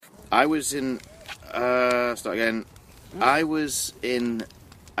I was in... start again. I was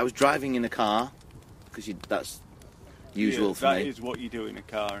driving in a car, because that's usual for me. That is what you do in a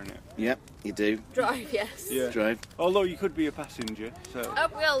car, isn't it? Yep, you do. Drive, yes. Yeah. Drive. Although you could be a passenger, so... Oh,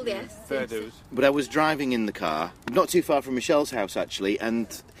 well, yes. Fair yes. dues. But I was driving in the car, not too far from Michelle's house, actually, and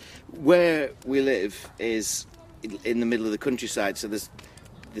where we live is in the middle of the countryside, so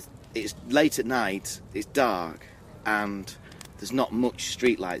it's late at night, it's dark, and there's not much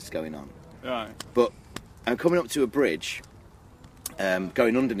street lights going on. Right. But I'm coming up to a bridge,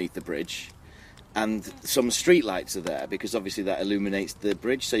 going underneath the bridge, and some street lights are there, because obviously that illuminates the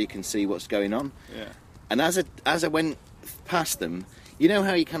bridge so you can see what's going on. Yeah. And as I went past them, you know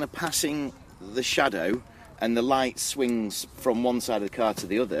how you're kind of passing the shadow and the light swings from one side of the car to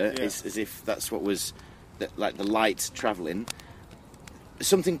the other, Yeah. as if that's what was, like the light travelling.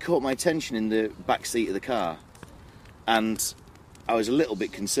 Something caught my attention in the back seat of the car, and I was a little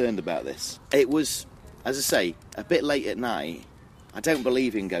bit concerned about this. It was, as I say, a bit late at night. I don't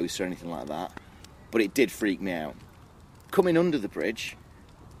believe in ghosts or anything like that, but it did freak me out. Coming under the bridge,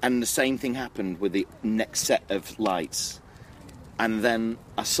 and the same thing happened with the next set of lights. And then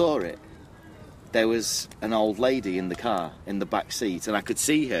I saw it. There was an old lady in the car, in the back seat, and I could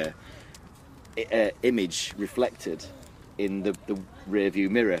see her image reflected in the rear view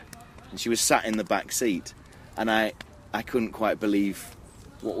mirror. And she was sat in the back seat, and I couldn't quite believe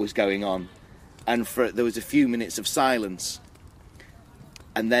what was going on. And there was a few minutes of silence.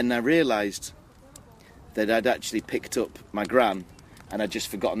 And then I realised that I'd actually picked up my gran, and I'd just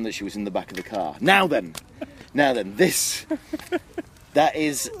forgotten that she was in the back of the car. Now then, this... That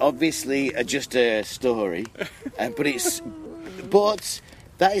is obviously just a story, but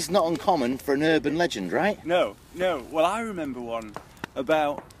that is not uncommon for an urban legend, right? No. Well, I remember one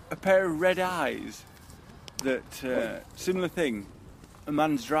about a pair of red eyes that, similar thing, a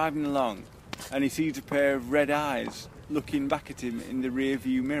man's driving along and he sees a pair of red eyes looking back at him in the rear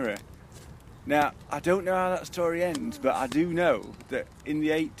view mirror. Now, I don't know how that story ends, but I do know that in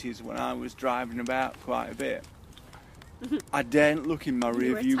the 80s, when I was driving about quite a bit, I daren't look in my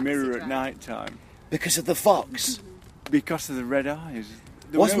rear view mirror at night time. Because of the fox? Because of the red eyes.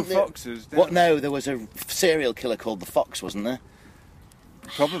 There Wasn't were no foxes. What? No, there was a serial killer called the Fox, wasn't there?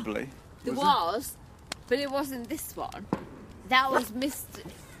 Probably. There was, but it wasn't this one. That was Mr.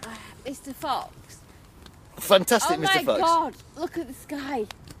 Fox. Fantastic, Oh Mr. my Fox. God, look at the sky.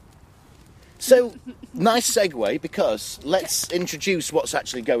 So, nice segue, because let's introduce what's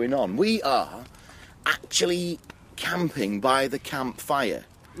actually going on. We are actually camping by the campfire.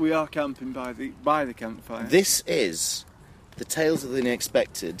 We are camping by the campfire. This is the Tales of the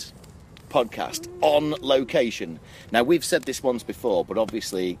Unexpected podcast on location. Now, we've said this once before, but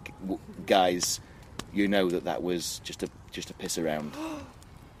obviously, guys, you know that was just a piss around.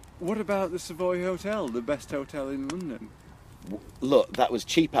 What about the Savoy Hotel, the best hotel in London? Look, that was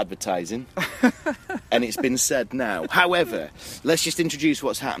cheap advertising, and it's been said now. However, let's just introduce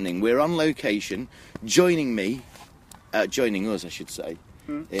what's happening. We're on location. Joining us, I should say,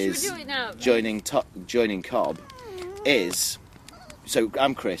 is Should we do it now? joining Cobb is. So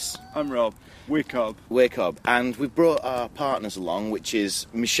I'm Chris. I'm Rob. We're Cobb. We're Cobb, and we've brought our partners along, which is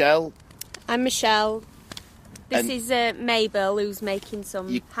Michelle. I'm Michelle. This And is Mabel, who's making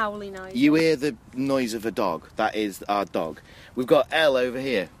some howling noise. You hear the noise of a dog. That is our dog. We've got Elle over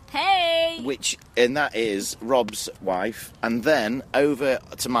here. Hey! And that is Rob's wife. And then over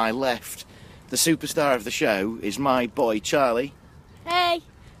to my left, the superstar of the show is my boy Charlie. Hey!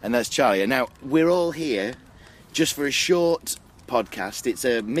 And that's Charlie. And now we're all here just for a short podcast. It's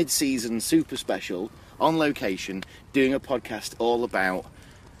a mid-season super special on location, doing a podcast all about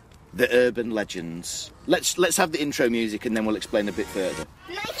the urban legends. Let's have the intro music and then we'll explain a bit further.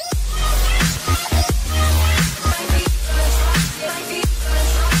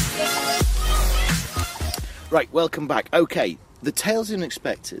 Right, welcome back. Okay, the Tales of the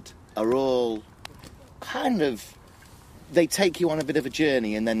Unexpected are all kind of... They take you on a bit of a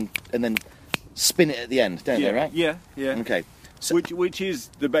journey and then spin it at the end, don't they, right? Yeah. Okay. So, Which is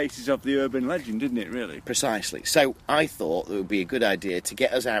the basis of the urban legend, isn't it, really? precisely. So I thought it would be a good idea to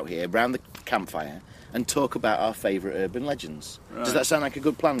get us out here around the campfire and talk about our favourite urban legends. Right. Does that sound like a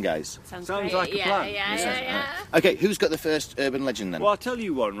good plan, guys? Sounds Great, like a plan. Yeah. Okay, who's got the first urban legend then? Well, I'll tell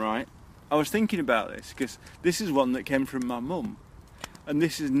you one, right? I was thinking about this, because this is one that came from my mum. And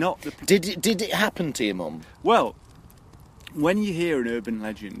this is not the... Did it happen to your mum? Well, when you hear an urban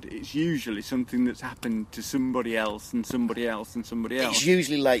legend, it's usually something that's happened to somebody else and somebody else and somebody else. It's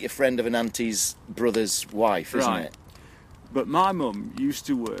usually like your friend of an auntie's brother's wife, isn't Right. it? But my mum used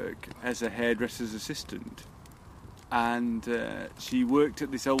to work as a hairdresser's assistant. and she worked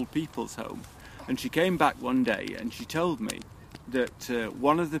at this old people's home. And she came back one day and she told me that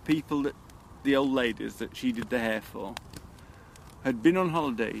one of the people, the old ladies that she did the hair for, had been on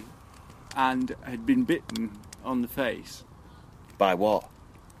holiday and had been bitten on the face. By what?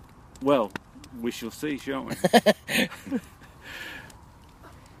 Well, we shall see, shan't we?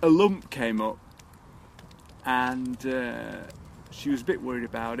 A lump came up, and she was a bit worried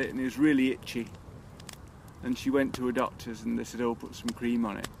about it, and it was really itchy. And she went to a doctor's, and they said, "Oh, put some cream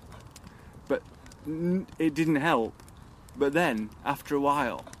on it." But it didn't help. But then, after a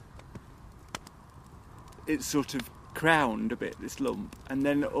while, it sort of crowned a bit, this lump, and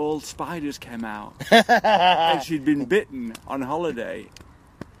then all spiders came out. And she'd been bitten on holiday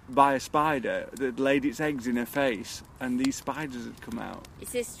by a spider that laid its eggs in her face, and these spiders had come out. Is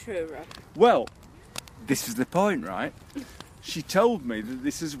this true, Rob? Well, this is the point, right? She told me that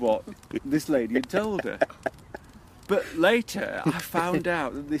this is what this lady had told her. But later, I found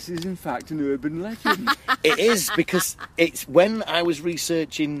out that this is in fact an urban legend. It is, because it's when I was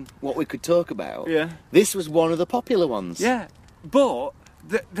researching what we could talk about. Yeah. This was one of the popular ones. Yeah, but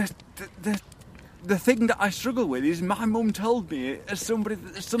the thing that I struggle with is my mum told me it as something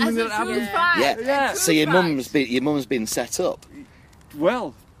that happened. Yeah. So your mum's been set up.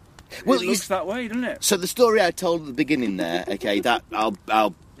 Well, Well, it looks that way, doesn't it? So the story I told at the beginning there, okay, that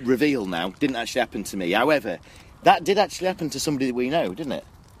I'll reveal now, didn't actually happen to me. However, that did actually happen to somebody that we know, didn't it?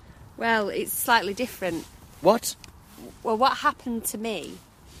 Well, it's slightly different. What? Well, what happened to me?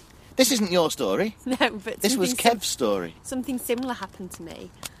 This isn't your story. No, but This was Kev's story. Something similar happened to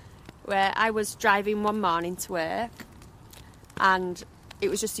me, where I was driving one morning to work, and it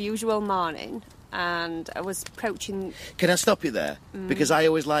was just a usual morning, and I was approaching... Can I stop you there? Because I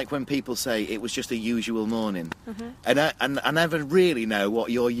always like when people say it was just a usual morning. And I never really know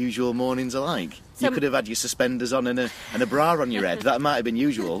what your usual mornings are like. You could have had your suspenders on and a bra on your head. That might have been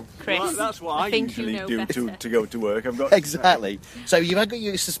usual. Chris, Well, that's what I think you usually know do better. to go to work. I've got Exactly. So you've got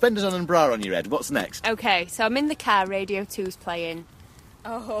your suspenders on and bra on your head. What's next? Okay, so I'm in the car, Radio 2's playing.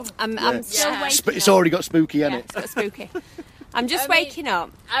 Oh. I'm still Yeah. waking It's up. already got spooky, Yeah, hasn't it's got spooky. I'm just I mean- waking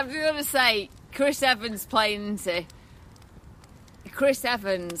up. I was going to say, Chris Evans playing, isn't he? Chris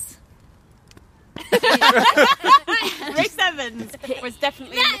Evans. Chris Evans was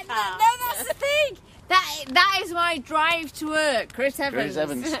definitely in the car. No, that's the thing. That is my drive to work, Chris it? Evans. Chris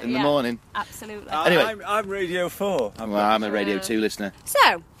Evans in the Yeah. morning. Absolutely. Anyway. I'm Radio 4. Well, I'm a Radio 2 listener.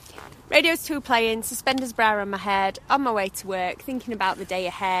 So, Radio's 2 playing, suspenders bra on my head, on my way to work, thinking about the day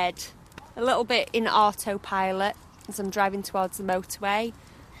ahead, a little bit in autopilot as I'm driving towards the motorway,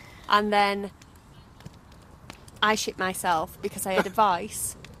 and then I shit myself because I had a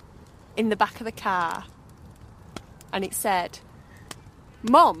voice in the back of the car, and it said,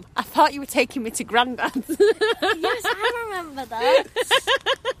 "Mum, I thought you were taking me to Grandad's." Yes, I remember that.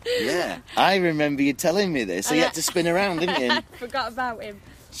 Yeah. I remember you telling me this. So you had to spin around, didn't you? Forgot about him.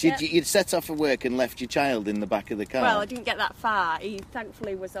 You'd set off for work and left your child in the back of the car. Well, I didn't get that far. He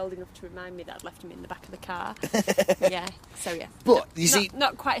thankfully was old enough to remind me that I'd left him in the back of the car. Yeah, so yeah. But, you see...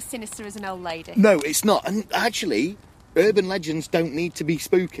 Not quite as sinister as an old lady. No, it's not. And actually, urban legends don't need to be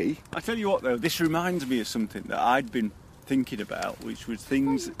spooky. I tell you what, though, this reminds me of something that I'd been thinking about, which was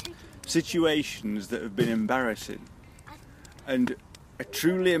situations that have been embarrassing. And a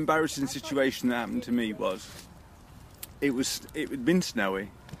truly embarrassing situation that happened to me was, it had been snowy,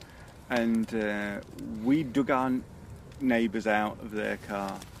 and we dug our neighbours out of their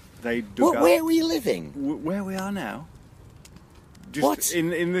car. They dug Where were you living? where we are now. Just What? in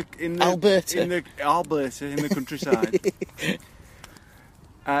the Alberta? in the countryside.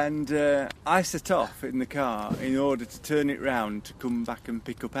 And I set off in the car in order to turn it round to come back and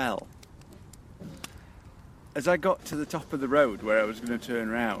pick up Elle. As I got to the top of the road where I was going to turn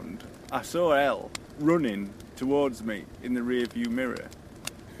round, I saw Elle running towards me in the rear view mirror.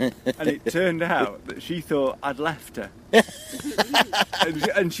 And it turned out that she thought I'd left her.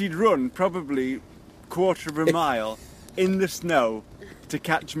 and she'd run probably quarter of a mile in the snow to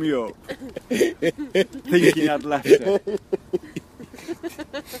catch me up, thinking I'd left her.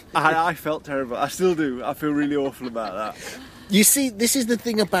 I felt terrible. I still do. I feel really awful about that. You see, this is the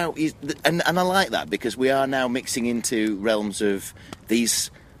thing about... And I like that, because we are now mixing into realms of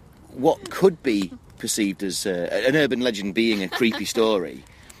these... What could be perceived as an urban legend being a creepy story.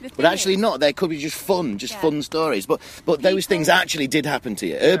 But actually not. They could be just fun stories. But those things actually did happen to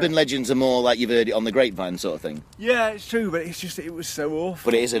you. Urban legends are more like you've heard it on the grapevine sort of thing. Yeah, it's true, but it's just, it was so awful.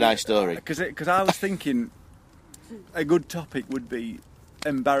 But it is a nice story. Because I was thinking a good topic would be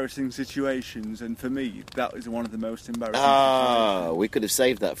embarrassing situations, and for me, that is one of the most embarrassing Ah, we could have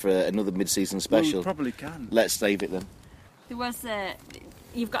saved that for another mid-season situations. Well, special. we probably can. Let's save it then. There was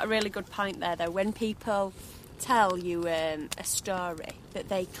you've got a really good point there, though. When people tell you a story that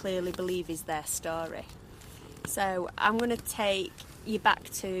they clearly believe is their story. So I'm going to take you back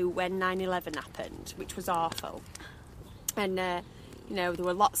to when 9/11 happened, which was awful. And, there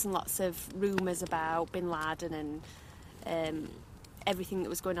were lots and lots of rumours about Bin Laden and everything that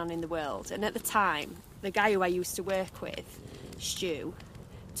was going on in the world. And at the time, the guy who I used to work with, Stu,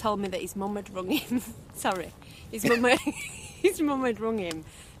 told me that his mum had rung him. Sorry. His mum had rung him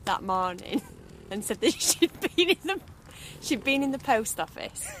that morning and said that she'd been in the post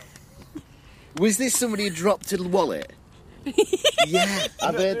office. Was this somebody who dropped a wallet? Yeah,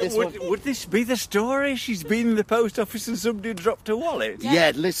 I've heard this one. Would this be the story? She's been in the post office and somebody dropped a wallet?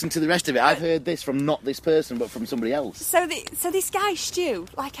 Yeah, listen to the rest of it. I've heard this from not this person, but from somebody else. So this guy, Stu,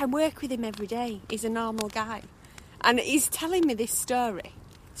 I work with him every day. He's a normal guy. And he's telling me this story.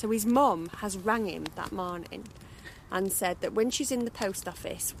 So his mum has rang him that morning and said that when she's in the post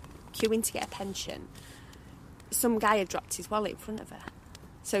office queuing to get a pension, some guy had dropped his wallet in front of her.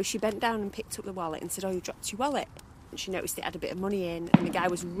 So she bent down and picked up the wallet and said, "Oh, you dropped your wallet." And she noticed it had a bit of money in, and the guy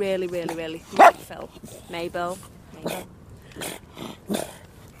was really, really, really grateful. Mabel.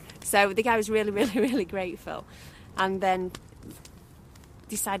 So the guy was really, really, really grateful, and then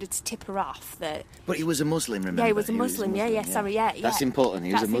decided to tip her off that. But he was a Muslim, remember? Yeah, he was a Muslim. Yeah. Sorry, yeah. That's important.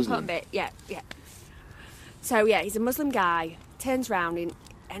 He was a That's the Muslim. important bit. Yeah. So yeah, he's a Muslim guy. Turns round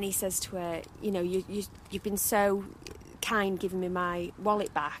and he says to her, you've been so kind giving me my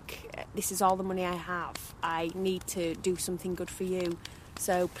wallet back. This is all the money I have. I need to do something good for you.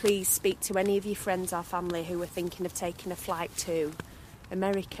 So please speak to any of your friends or family who are thinking of taking a flight to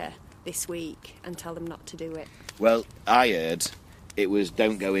America this week and tell them not to do it. Well, I heard it was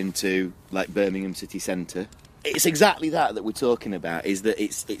don't go into like Birmingham city centre. It's exactly that we're talking about. Is that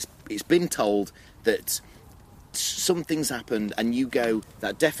it's been told that something's happened, and you go,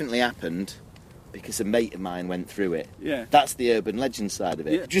 that definitely happened because a mate of mine went through it. Yeah. That's the urban legend side of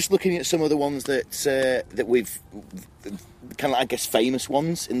it. Yeah. Just looking at some of the ones that we've kind of, I guess, famous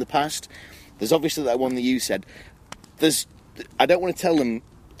ones in the past. There's obviously that one that you said. I don't want to tell them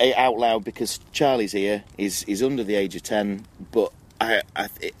out loud because Charlie's here. He's under the age of 10, but I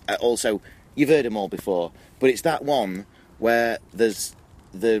also, you've heard them all before, but it's that one where there's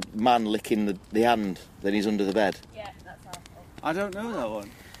the man licking the hand, then he's under the bed. Yeah, that's awful. I don't know that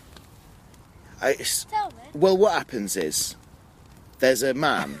one. Tell me. Well, what happens is there's a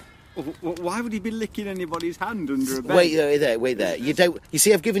man. Why would he be licking anybody's hand under a bed? Wait there. You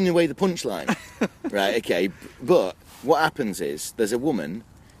see, I've given away the punchline, right? Okay, but what happens is there's a woman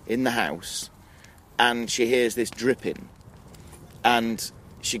in the house, and she hears this dripping, and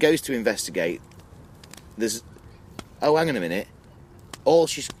she goes to investigate. Hang on a minute.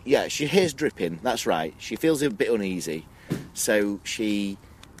 She hears dripping. That's right. She feels a bit uneasy, so she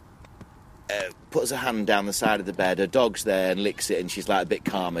puts her hand down the side of the bed. Her dog's there and licks it, and she's like a bit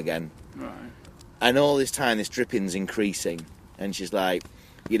calm again. Right. And all this time, this dripping's increasing, and she's like,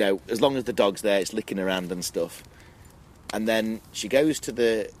 as long as the dog's there, it's licking her hand and stuff. And then she goes to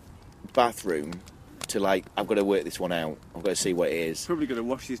the bathroom to I've got to work this one out. I've got to see what it is. Probably got to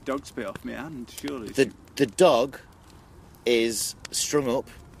wash this dog spit off my hand, surely. The dog is strung up.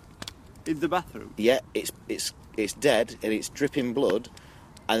 In the bathroom? Yeah, it's dead and it's dripping blood,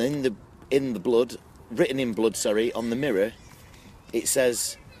 and in the blood, written in blood, on the mirror, it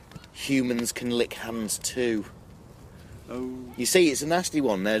says, "Humans can lick hands too." Oh. You see, it's a nasty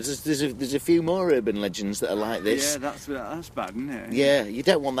one. There's a few more urban legends that are like this. Yeah, that's bad, isn't it? Yeah, you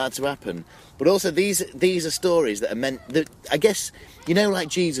don't want that to happen. But also, these are stories that are meant that, I guess, like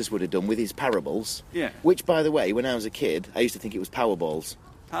Jesus would have done with his parables. Yeah. Which, by the way, when I was a kid, I used to think it was Powerballs.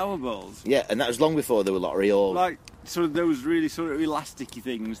 Powerballs? Yeah, and that was long before there were lottery or... Like, sort of those really sort of elasticy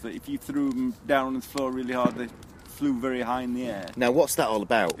things that if you threw them down on the floor really hard, they flew very high in the air. Now, what's that all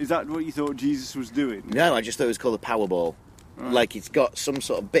about? Is that what you thought Jesus was doing? No, I just thought it was called a Powerball. Right. Like, it's got some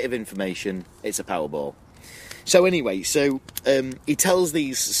sort of bit of information. It's a Powerball. So anyway, he tells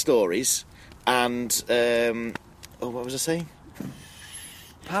these stories, and what was I saying?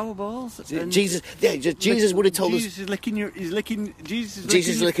 Powerballs? Jesus would have told us. Jesus is licking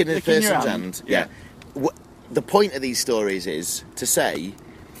a person's hand. Yeah. The point of these stories is to say,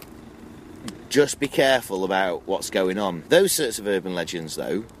 just be careful about what's going on. Those sorts of urban legends,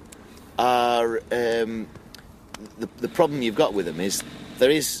 though, are the problem you've got with them is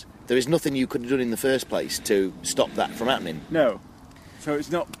there is nothing you could have done in the first place to stop that from happening. No. So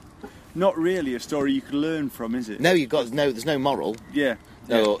it's not really a story you can learn from, is it? No, there's no moral. Yeah.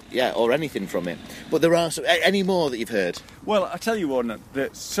 or anything from it. But there are any more that you've heard? Well, I tell you one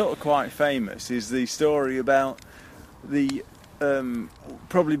that's sort of quite famous is the story about the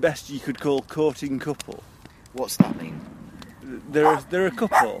probably best you could call courting couple. What's that mean? They're a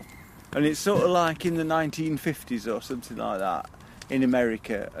couple, and it's sort of like in the 1950s or something like that in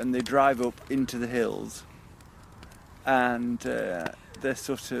America, and they drive up into the hills, and they're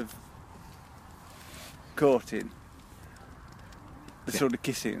sort of courting. They're sort of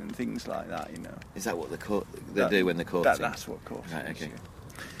kissing and things like that, you know. Is that what they do when they're courting? That's what courting Right, is. okay.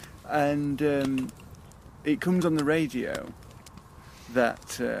 And it comes on the radio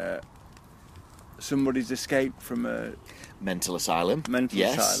that somebody's escaped from a Mental asylum. mental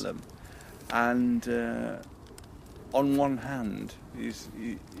asylum, and on one hand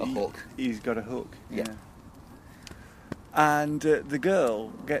A hook. He's got a hook. Yeah. And the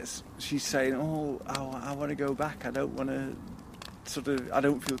girl she's saying, "Oh, I want to go back. I don't want to. I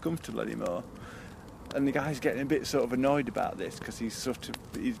don't feel comfortable anymore." And the guy's getting a bit sort of annoyed about this because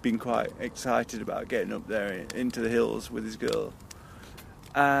he's been quite excited about getting up there into the hills with his girl.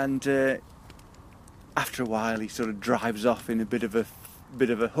 And after a while, he sort of drives off in a bit of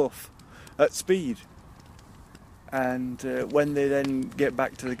a huff at speed. And when they then get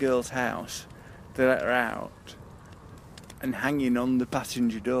back to the girl's house, they let her out, and hanging on the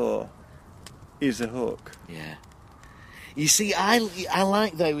passenger door is a hook. Yeah. You see, I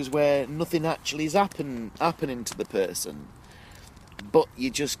like those where nothing actually is happening to the person, but you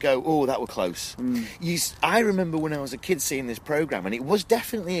just go, "Oh, that were close." I remember when I was a kid seeing this program, and I was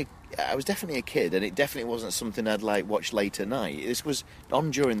definitely a kid, and it definitely wasn't something I'd watch late at night. This was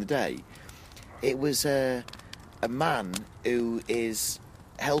on during the day. It was a man who is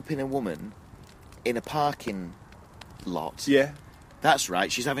helping a woman in a parking lot. Yeah. That's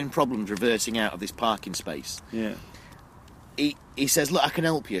right. She's having problems reversing out of this parking space. Yeah. He says, "Look, I can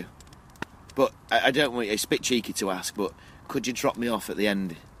help you, but I don't want you." It's a bit cheeky to ask, but could you drop me off at the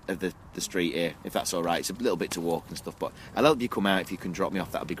end of the street here, if that's all right? It's a little bit to walk and stuff, but I'll help you come out if you can drop me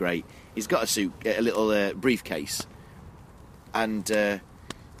off. That'd be great. He's got a little briefcase, and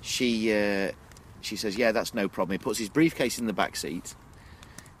she says, "Yeah, that's no problem." He puts his briefcase in the back seat,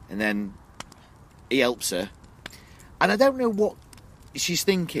 and then he helps her. And I don't know what she's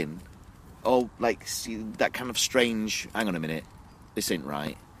thinking. Or see that kind of strange, hang on a minute, this ain't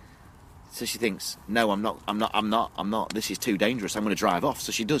right. So she thinks, "No, I'm not, this is too dangerous, I'm going to drive off."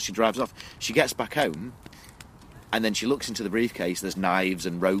 So she drives off. She gets back home, and then she looks into the briefcase, there's knives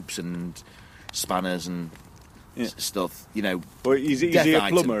and ropes and spanners and stuff, you know. Well, is he a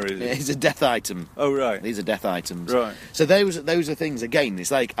plumber, is he? He's a death item. Oh, right. These are death items. Right. So those are things, again,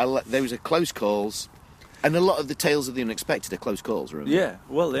 it's like, those are close calls, and a lot of the tales of the unexpected are close calls, remember? Yeah,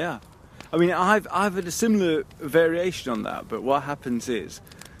 well, they are. I mean, I've had a similar variation on that, but what happens is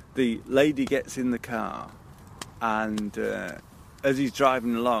the lady gets in the car, and as he's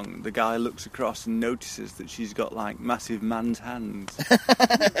driving along, the guy looks across and notices that she's got massive man's hands.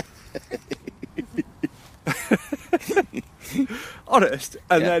 Honest.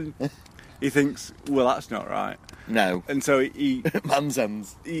 And then he thinks, "Well, that's not right." No. And so he man's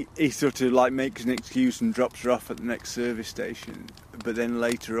hands. He sort of makes an excuse and drops her off at the next service station, but then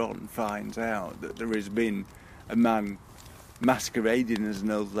later on finds out that there has been a man masquerading as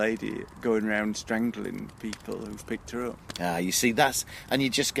an old lady going around strangling people who've picked her up. You see, and you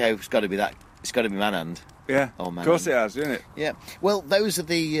just go, it's got to be man hand. Yeah, oh, man of course hand. it has, isn't it? Yeah. Well, those are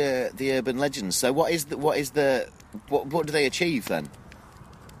the urban legends. So what do they achieve then?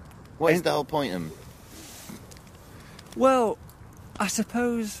 What is the whole point of them? Well, I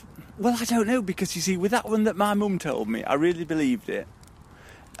suppose... Well, I don't know, because you see, with that one that my mum told me, I really believed it.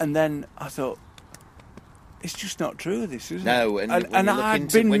 And then I thought, it's just not true, this, is it? No, and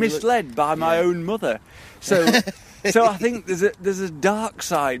I'd been misled by my own mother. So so I think there's a dark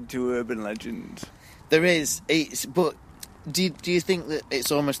side to urban legends. There is. But do you think that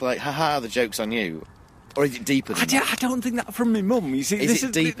it's almost like, haha, the joke's on you? Or is it deeper than that? I don't think that from my mum. You see, is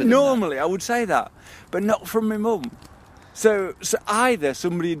it deeper than normally that? I would say that, but not from my mum. So either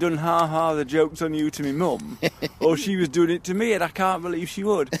somebody had done ha the joke's on you to me mum, or she was doing it to me, and I can't believe she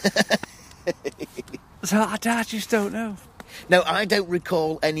would. So I just don't know. No, I don't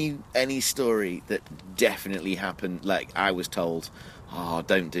recall any story that definitely happened. Like I was told, "Oh,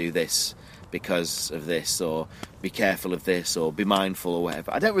 don't do this because of this," or "Be careful of this," or "Be mindful," or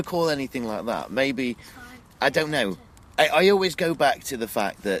whatever. I don't recall anything like that. Maybe, I don't know. I always go back to the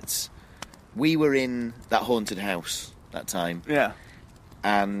fact that we were in that haunted house that time. Yeah.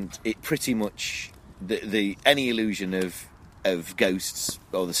 And it pretty much, any illusion of of ghosts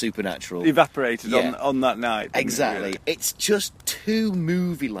or the supernatural. Evaporated Yeah. on that night. didn't it, Exactly. really? It's just too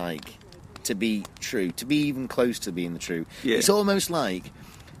movie-like to be true, to be even close to being the true. Yeah. It's almost like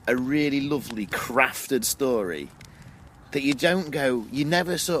a really lovely crafted story that you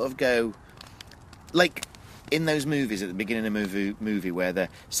never sort of go, like in those movies at the beginning of a movie where they're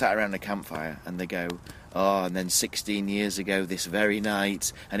sat around a campfire and they go, oh, and then 16 years ago this very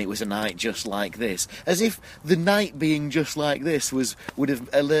night, and it was a night just like this. As if the night being just like this would have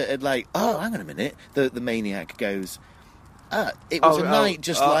alerted, like, oh, hang on a minute. The maniac goes, it was a night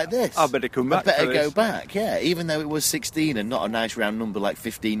just like this. I better come back I better for go this. back, yeah, even though it was 16 and not a nice round number like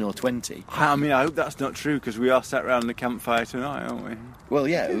 15 or 20. I mean, I hope that's not true, because we are sat around the campfire tonight, aren't we? Well,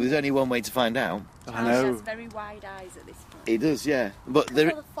 yeah, there's only one way to find out. I Ash know. has very wide eyes at this point. It does, yeah. But For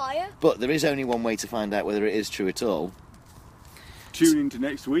there, the fire? but there is only one way to find out whether it is true at all. Tune into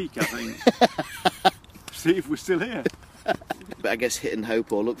next week, I think. See if we're still here. But I guess hit and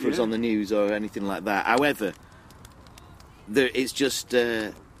hope or look for us Yeah. on the news or anything like that. However, it's just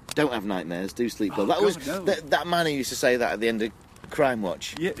don't have nightmares, do sleep well. Oh, That God, was no. that man who used to say that at the end of Crime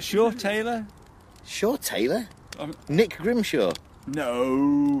Watch. Yeah, sure, Taylor? Sure, Taylor. Um, Nick Grimshaw.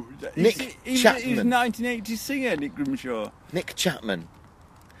 No. Nick he's Chapman. 1980s singer, Nick Grimshaw. Nick Chapman.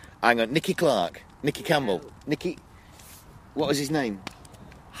 Hang on, Nicky Clark. Nicky Campbell. Nicky. What was his name?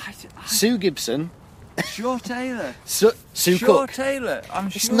 Sue Gibson. Sure, Taylor. Sue Sure, Cook. Taylor. I'm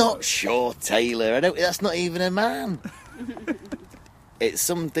sure. It's not Shaw Taylor. That's not even a man. It's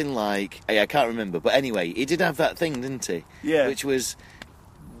something like, I can't remember, but anyway, he did have that thing, didn't he? Yeah. Which was,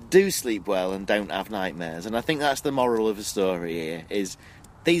 do sleep well and don't have nightmares. And I think that's the moral of the story here. Is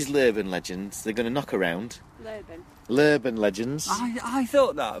these Lurban legends, they're going to knock around. Lurban legends. I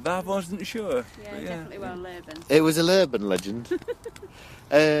thought that, but I wasn't sure. Yeah, But definitely well Lurban. It was a Lurban legend.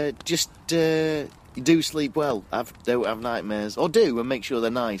 Just do sleep well. Don't have nightmares, or do, and make sure they're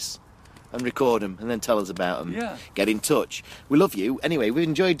nice, and record them, and then tell us about them. Yeah. Get in touch. We love you. Anyway, we've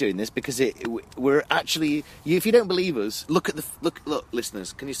enjoyed doing this because we're actually. If you don't believe us, look,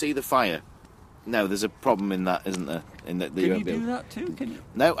 listeners. Can you see the fire? No, there's a problem in that, isn't there? In that Can you do that too? Can you?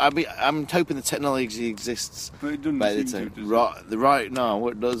 No, I'm hoping the technology exists. But it doesn't By the seem time. to, does it? Right now,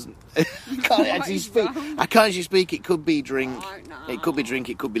 it doesn't. I can't actually is speak. wrong? I can't actually speak. It could be drink. Right now. It could be drink.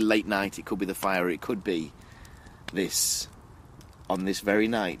 It could be late night. It could be the fire. It could be this. On this very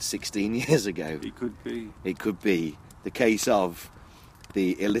night, 16 years ago, It could be. it could be the case of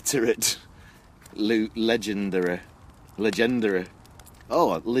the illiterate legendarer.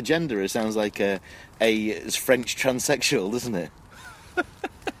 Oh, legendarer sounds like a French transsexual, doesn't it?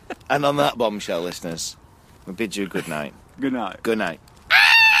 And on that bombshell, listeners, we bid you good night. Good night. Good night.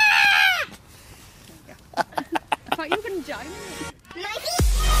 I thought you were going to join me. Nike